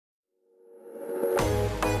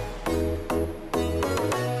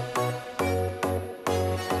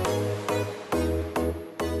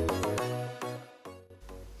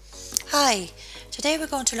Today we're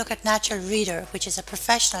going to look at Natural Reader, which is a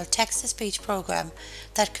professional text-to-speech program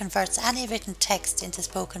that converts any written text into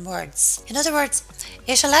spoken words. In other words,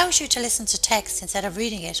 it allows you to listen to text instead of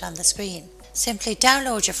reading it on the screen. Simply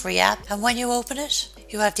download your free app, and when you open it,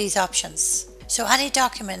 you have these options. So any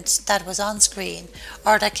document that was on screen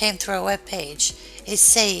or that came through a web page is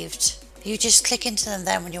saved. You just click into them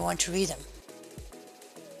then when you want to read them.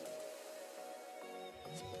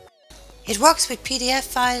 It works with PDF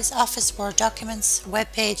files, Office Word documents,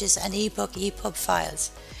 web pages and ebook, EPUB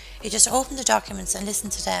files. You just open the documents and listen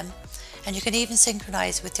to them, and you can even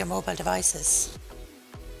synchronize with your mobile devices.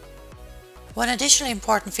 One additional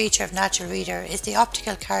important feature of Natural Reader is the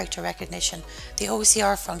optical character recognition, the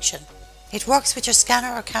OCR function. It works with your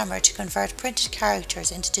scanner or camera to convert printed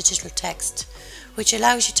characters into digital text, which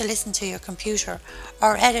allows you to listen to your computer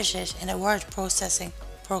or edit it in a word processing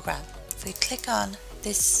program. If we click on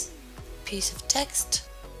this piece of text,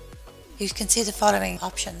 you can see the following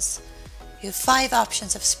options. You have 5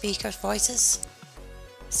 options of speakers' voices.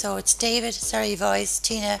 So it's David, Sari voice,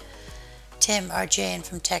 Tina, Tim or Jane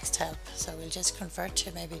from Text Help. So we'll just convert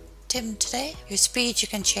to maybe Tim today. Your speed you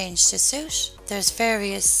can change to suit. There's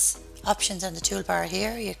various options on the toolbar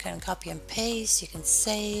here. You can copy and paste, you can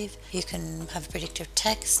save, you can have predictive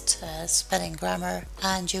text, spelling, grammar,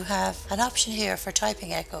 and you have an option here for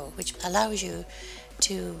typing echo, which allows you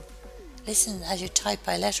to listen as you type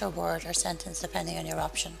by letter, word or sentence depending on your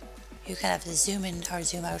option. You can have the zoom in or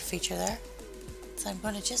zoom out feature there. So I'm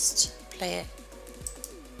going to just play it.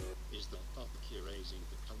 Is the topic you're raising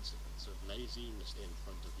the consequence of laziness in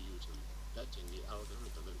front of YouTube, letting the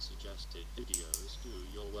algorithm and suggested videos do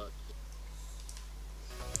your work?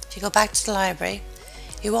 If you go back to the library,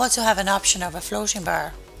 you also have an option of a floating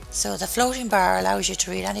bar. So the floating bar allows you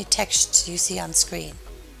to read any text you see on screen.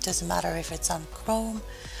 Doesn't matter if it's on Chrome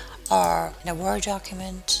or in a Word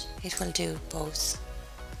document, it will do both.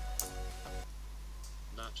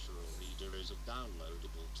 Natural Reader is a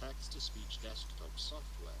downloadable text-to-speech desktop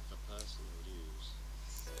software for personal use.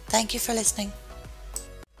 Thank you for listening.